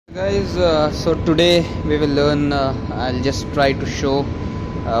Guys, so today we will learn, I'll just try to show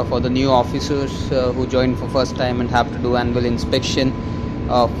for the new officers who join for first time and have to do annual inspection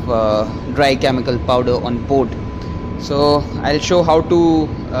of dry chemical powder on board. So I'll show how to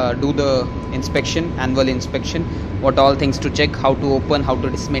do the inspection, annual inspection, what all things to check, how to open, how to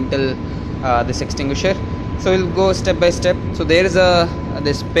dismantle this extinguisher. So we'll go step by step. So there is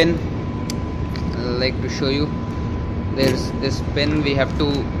this pin, I'd like to show you. There's this pin, we have to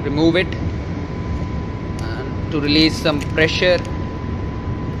remove it and to release some pressure.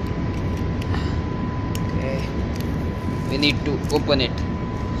 Okay, we need to open it.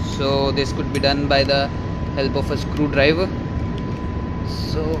 So this could be done by the help of a screwdriver.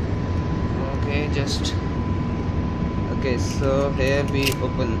 So so here we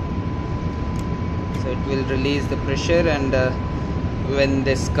open. So it will release the pressure, and when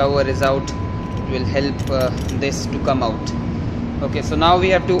this cover is out, will help this to come out. Okay, so now we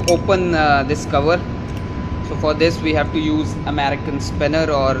have to open this cover. So for this we have to use American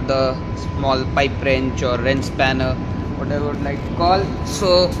spanner or the small pipe wrench or wrench spanner, whatever you would like to call.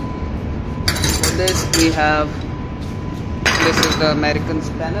 So for this we have, this is the American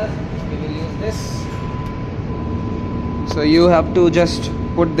spanner, we will use this. So you have to just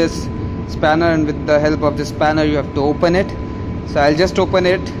put this spanner, and with the help of this spanner you have to open it. So I'll just open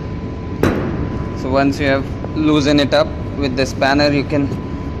it. So once you have loosened it up with the spanner, you can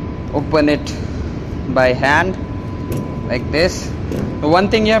open it by hand like this. The one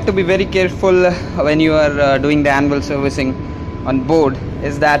thing you have to be very careful when you are doing the annual servicing on board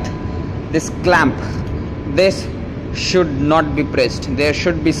is that this clamp, this should not be pressed. There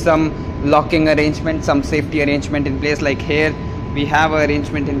should be some locking arrangement, some safety arrangement in place. Like here we have an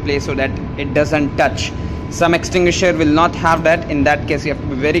arrangement in place so that it doesn't touch. Some extinguisher will not have that. In that case you have to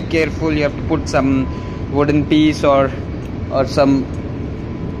be very careful. You have to put some wooden piece or some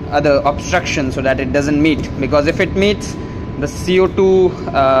other obstruction so that it doesn't meet, because if it meets, the CO2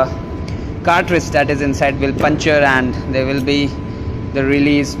 cartridge that is inside will puncture and there will be the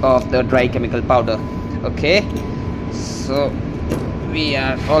release of the dry chemical powder. Okay, so we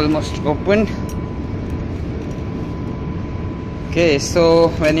are almost open. Okay, so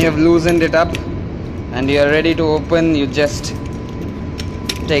when you have loosened it up and you are ready to open, you just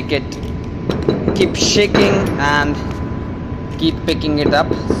take it, keep shaking and keep picking it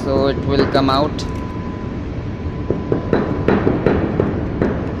up so it will come out.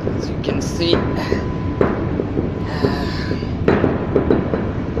 As you can see,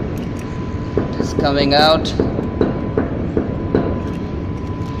 it is coming out.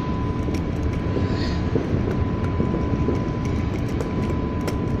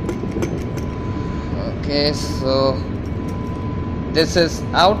 Okay, so this is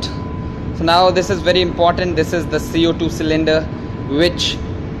out. So now this is very important. This is the CO2 cylinder which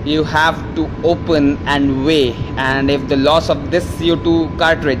you have to open and weigh, and if the loss of this CO2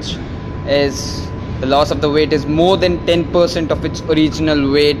 cartridge is, the loss of the weight is more than 10% of its original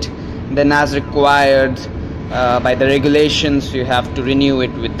weight, then as required by the regulations, you have to renew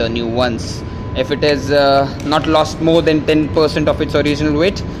it with the new ones. If it is not lost more than 10% of its original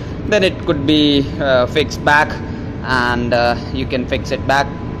weight, then it could be fixed back, and you can fix it back.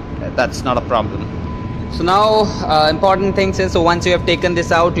 That's not a problem. So now important things is, so once you have taken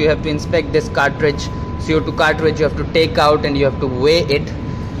this out, you have to inspect this cartridge, CO2 cartridge. You have to take out and you have to weigh it.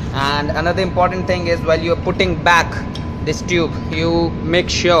 And another important thing is, while you are putting back this tube, you make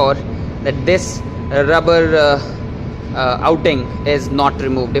sure that this rubber outing is not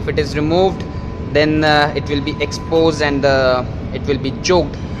removed. If it is removed, then it will be exposed and it will be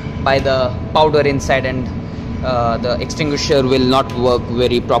choked by the powder inside, and the extinguisher will not work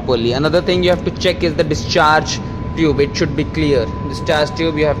very properly. Another thing you have to check is the discharge tube. It should be clear. Discharge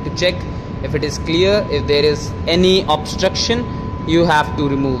tube you have to check if it is clear. If there is any obstruction, you have to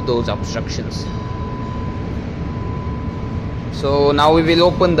remove those obstructions. So now we will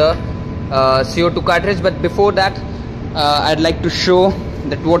open the CO2 cartridge, but before that I'd like to show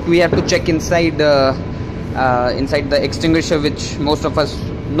that what we have to check inside the extinguisher, which most of us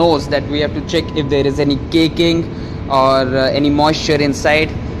knows, that we have to check if there is any caking or any moisture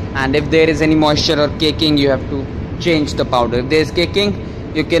inside. And if there is any moisture or caking, you have to change the powder. If there is caking,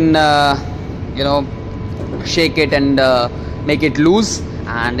 you can shake it and make it loose,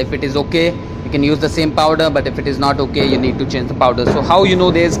 and if it is okay, you can use the same powder. But if it is not okay, you need to change the powder. So how you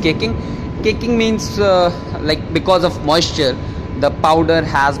know there is caking? Caking means like because of moisture, the powder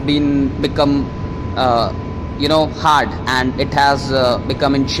has become hard, and it has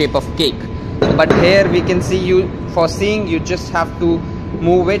become in shape of cake. But here we can see, you just have to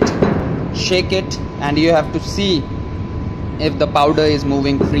move it, shake it, and you have to see if the powder is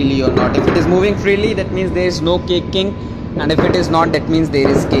moving freely or not. If it is moving freely, that means there is no caking, and if it is not, that means there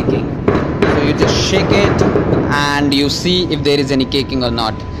is caking. So you just shake it and you see if there is any caking or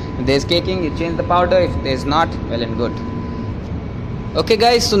not. If there is caking, you change the powder. If there is not, well and good. Okay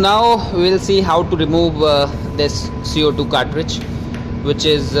guys, so now we will see how to remove this CO2 cartridge, which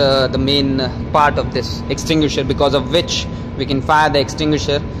is the main part of this extinguisher, because of which we can fire the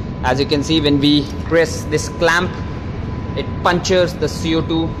extinguisher. As you can see, when we press this clamp, it punctures the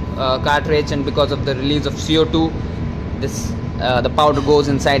CO2 cartridge, and because of the release of CO2, this the powder goes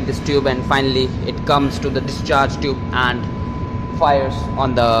inside this tube, and finally it comes to the discharge tube and fires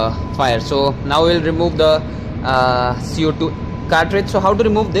on the fire. So now we'll remove the CO2 cartridge. So how to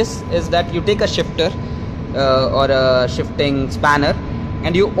remove this is that you take a shifter or a shifting spanner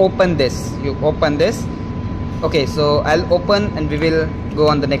and you open this. Okay, so I'll open and we will go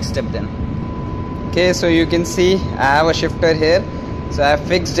on the next step then. Okay, so you can see I have a shifter here, so I have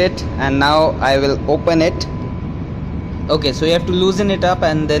fixed it and now I will open it. Okay, so you have to loosen it up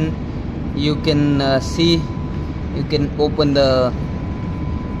and then you can see, you can open the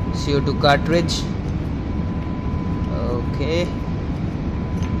CO2 cartridge. Okay,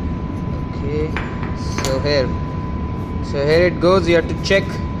 so here it goes. You have to check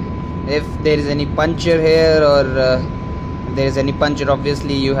if there is any puncture here, or if there is any puncture,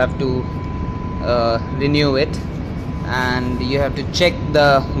 obviously you have to renew it, and you have to check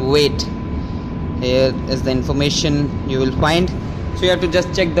the weight. Here is the information you will find. So you have to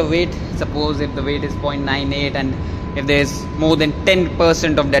just check the weight. Suppose if the weight is 0.98 and if there is more than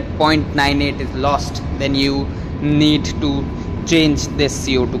 10% of that 0.98 is lost, then you need to change this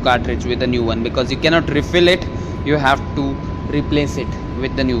CO2 cartridge with a new one, because you cannot refill it, you have to replace it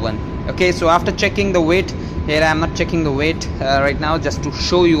with the new one. Okay, so after checking the weight, here I am not checking the weight right now, just to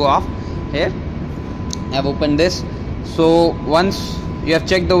show you off. Here I have opened this. So once you have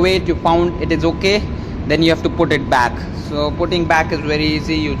checked the weight, you found it is okay, then you have to put it back. So putting back is very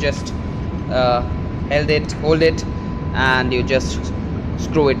easy. You just hold it and you just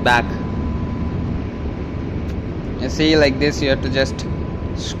screw it back. You see, like this, you have to just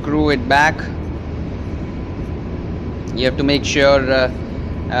screw it back. You have to make sure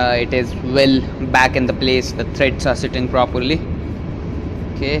it is well back in the place, the threads are sitting properly.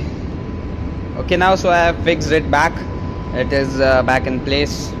 Okay, now so I have fixed it back. It is back in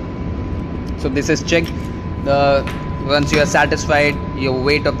place. So this is checked. Once you are satisfied your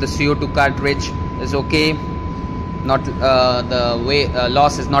weight of the CO2 cartridge is okay, not the weight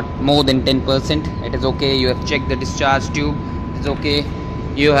loss is not more than 10%, it is okay. You have checked the discharge tube, it's okay.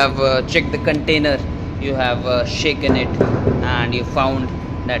 You have checked the container, you have shaken it, and you found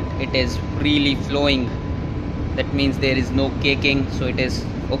that it is freely flowing. That means there is no caking, so it is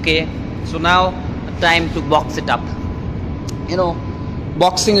okay. So now time to box it up. You know,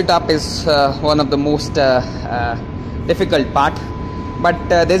 boxing it up is one of the most difficult part, but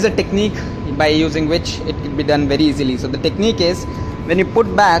there's a technique by using which it can be done very easily. So the technique is, when you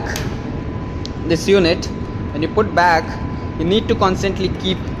put back this unit, you need to constantly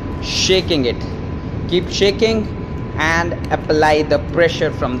keep shaking it, and apply the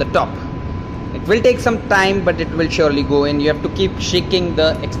pressure from the top. It will take some time, but it will surely go in. You have to keep shaking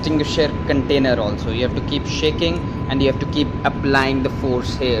the extinguisher container also. You have to keep shaking and you have to keep applying the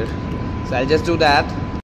force here. So I'll just do that.